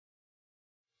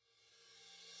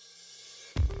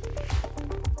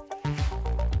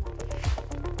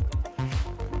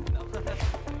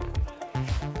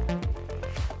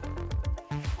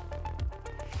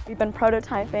We've been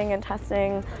prototyping and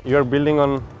testing. You're building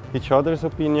on each other's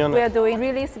opinion. We're doing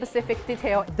really specific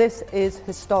detail. This is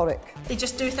historic. They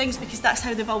just do things because that's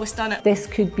how they've always done it. This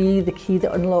could be the key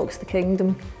that unlocks the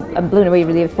kingdom. I'm blown away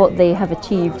really with what they have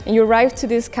achieved. You arrive to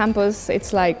this campus,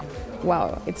 it's like,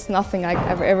 wow, it's nothing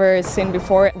I've ever seen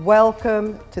before.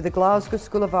 Welcome to the Glasgow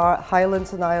School of Art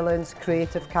Highlands and Islands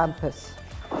Creative Campus.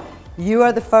 You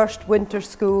are the first winter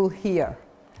school here.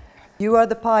 You are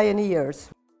the pioneers.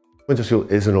 Winter School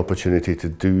is an opportunity to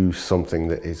do something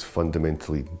that is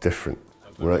fundamentally different.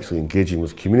 We're actually engaging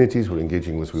with communities, we're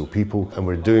engaging with real people, and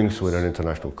we're doing so in an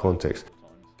international context.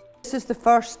 This is the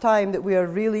first time that we are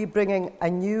really bringing a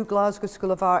new Glasgow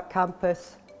School of Art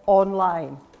campus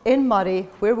online. In Moray,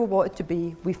 where we wanted to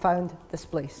be, we found this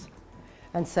place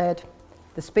and said,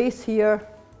 the space here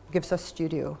gives us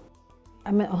studio.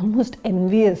 I'm almost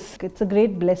envious. It's a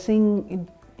great blessing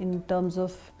in terms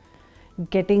of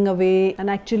getting away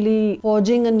and actually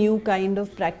forging a new kind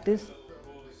of practice.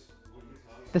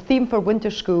 The theme for Winter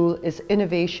School is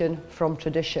innovation from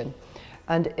tradition.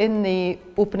 And in the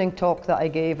opening talk that I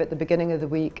gave at the beginning of the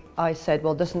week, I said,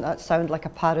 well, doesn't that sound like a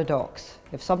paradox?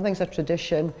 If something's a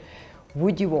tradition,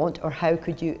 would you want or how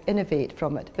could you innovate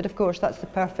from it? But of course, that's the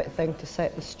perfect thing to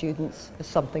set the students as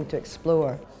something to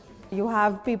explore. You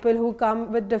have people who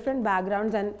come with different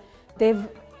backgrounds and they've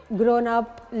grown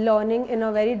up learning in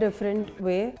a very different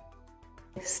way.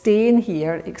 Staying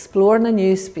here, exploring a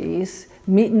new space,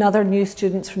 meeting other new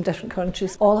students from different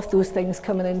countries, all of those things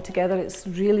coming in together, it's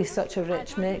really such a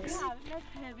rich mix.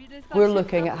 We're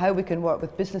looking at how we can work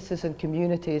with businesses and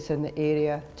communities in the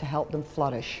area to help them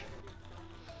flourish.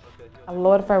 A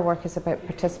lot of our work is about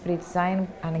participatory design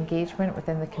and engagement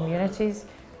within the communities.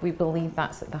 We believe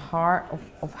that's at the heart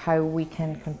of how we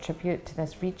can contribute to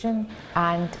this region,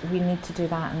 and we need to do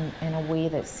that in a way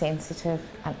that's sensitive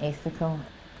and ethical.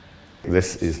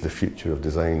 This is the future of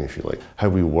design, if you like. How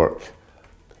we work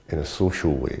in a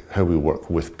social way, how we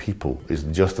work with people is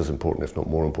just as important, if not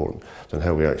more important, than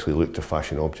how we actually look to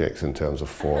fashion objects in terms of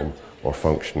form or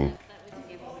function.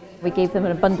 We gave them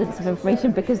an abundance of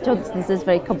information because Johnson's is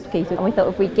very complicated, and we thought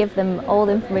if we give them all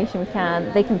the information we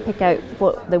can, they can pick out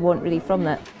what they want really from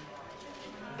that.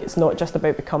 It's not just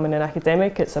about becoming an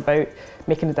academic, it's about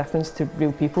making a difference to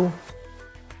real people.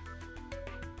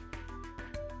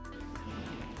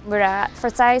 We're at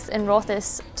Forsyth in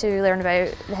Rothes to learn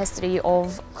about the history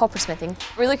of coppersmithing.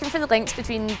 We're looking for the links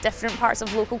between different parts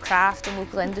of local craft and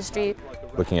local industry.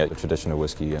 Looking at the traditional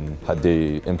whisky and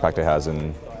the impact it has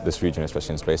in this region,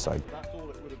 especially in Speyside.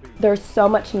 There's so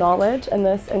much knowledge in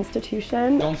this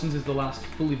institution. Johnson's is the last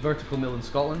fully vertical mill in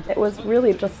Scotland. It was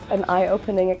really just an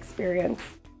eye-opening experience.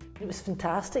 It was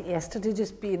fantastic yesterday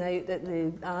just being out at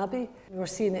the Abbey. We were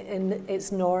seeing it in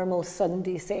its normal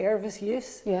Sunday service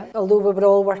use. Yeah. Although we were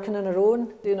all working on our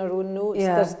own, doing our own notes,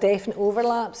 Yeah. there's definite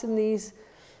overlaps in these.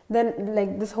 Then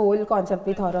like this whole concept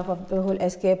we thought of the whole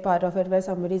escape part of it, where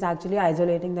somebody is actually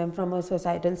isolating them from a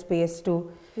societal space to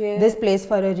this place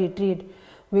for a retreat.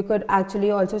 We could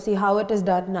actually also see how it is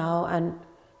done now and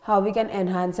how we can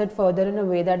enhance it further in a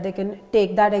way that they can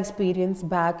take that experience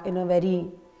back in a very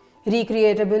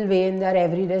recreatable way in their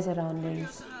everyday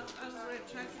surroundings.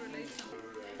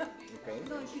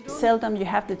 Seldom you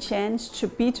have the chance to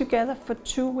be together for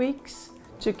 2 weeks,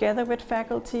 together with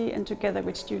faculty and together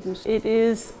with students. It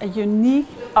is a unique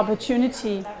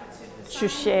opportunity to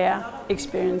share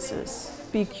experiences,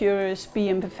 be curious, be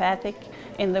empathetic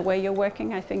in the way you're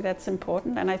working. I think that's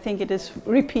important, and I think it is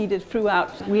repeated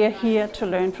throughout. We are here to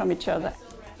learn from each other.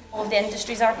 All of the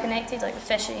industries are connected, like the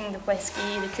fishing, the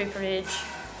whisky, the cooperage.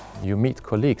 You meet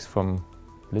colleagues from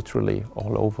literally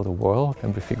all over the world,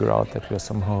 and we figure out that we are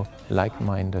somehow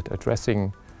like-minded,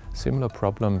 addressing similar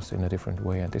problems in a different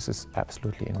way, and this is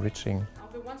absolutely enriching.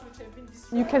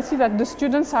 You can see that the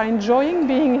students are enjoying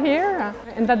being here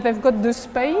and that they've got the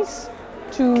space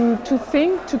to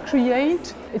think, to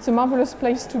create. It's a marvelous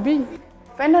place to be.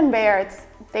 Friend and Bear,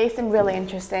 they seem really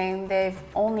interesting. They've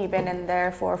only been in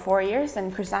there for 4 years,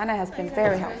 and Chrisana has been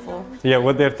very helpful. Yeah,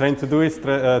 what they're trying to do is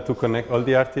to connect all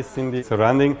the artists in the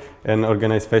surrounding and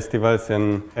organize festivals,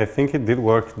 and I think it did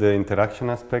work, the interaction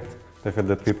aspect, the fact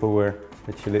that people were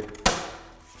actually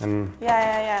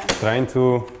trying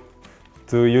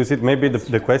to use it. Maybe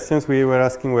the questions we were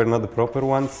asking were not the proper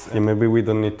ones, and maybe we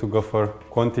don't need to go for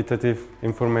quantitative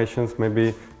informations,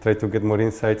 maybe try to get more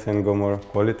insights and go more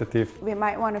qualitative. We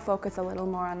might want to focus a little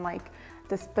more on like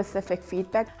the specific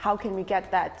feedback. How can we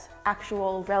get that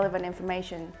actual relevant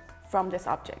information from this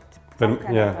object?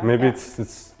 Yeah, maybe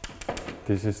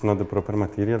this is not the proper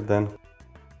material then.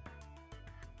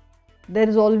 There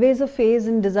is always a phase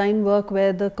in design work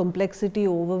where the complexity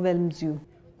overwhelms you.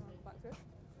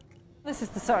 This is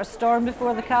the sort of storm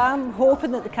before the calm,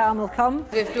 hoping that the calm will come.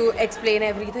 We have to explain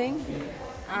everything,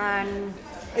 and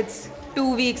it's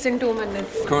 2 weeks and 2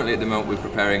 minutes. Currently at the moment we're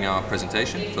preparing our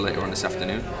presentation for later on this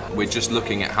afternoon. We're just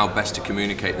looking at how best to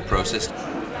communicate the process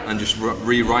and just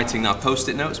rewriting our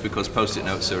post-it notes, because post-it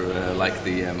notes are like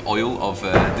the oil of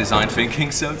design thinking,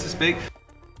 so to speak.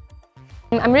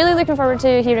 I'm really looking forward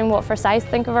to hearing what First Eyes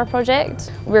think of our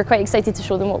project. We're quite excited to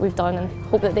show them what we've done and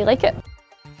hope that they like it.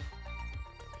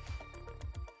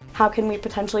 How can we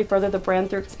potentially further the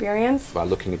brand through experience? By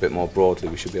looking a bit more broadly,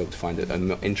 we should be able to find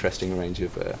an interesting range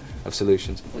of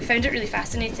solutions. We found it really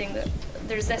fascinating that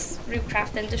there's this real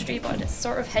craft industry, but it's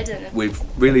sort of hidden. We've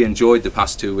really enjoyed the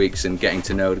past 2 weeks and getting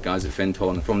to know the guys at Fintor,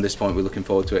 and from this point we're looking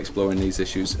forward to exploring these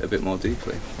issues a bit more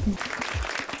deeply.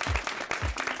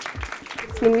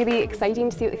 It's been really exciting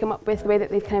to see what they come up with, the way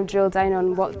that they've kind of drilled down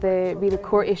on what the really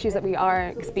core issues that we are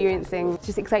experiencing. It's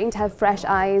just exciting to have fresh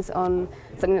eyes on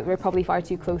something that we're probably far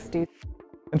too close to.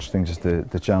 Interesting just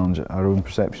to challenge our own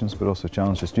perceptions, but also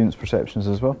challenge the students' perceptions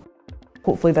as well.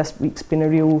 Hopefully this week's been a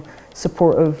real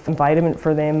supportive environment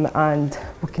for them, and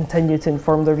will continue to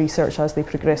inform their research as they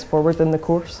progress forward in the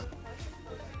course.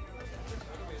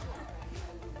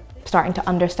 Starting to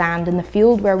understand in the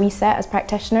field where we sit as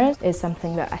practitioners is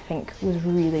something that I think was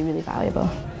really, really valuable.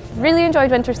 Really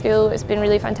enjoyed winter school, it's been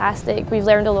really fantastic, we've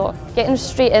learned a lot. Getting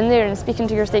straight in there and speaking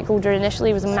to your stakeholder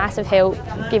initially was a massive help,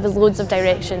 gave us loads of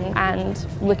direction, and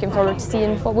looking forward to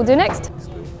seeing what we'll do next.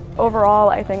 Overall,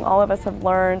 I think all of us have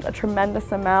learned a tremendous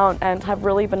amount and have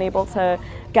really been able to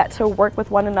get to work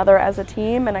with one another as a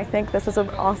team, and I think this is an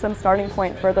awesome starting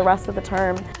point for the rest of the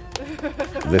term.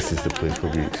 This is the place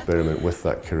where we experiment with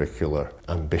that curricular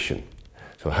ambition.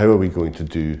 So how are we going to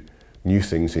do new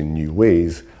things in new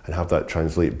ways and have that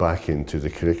translate back into the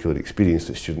curricular experience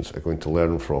that students are going to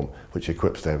learn from, which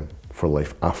equips them for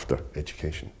life after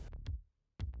education.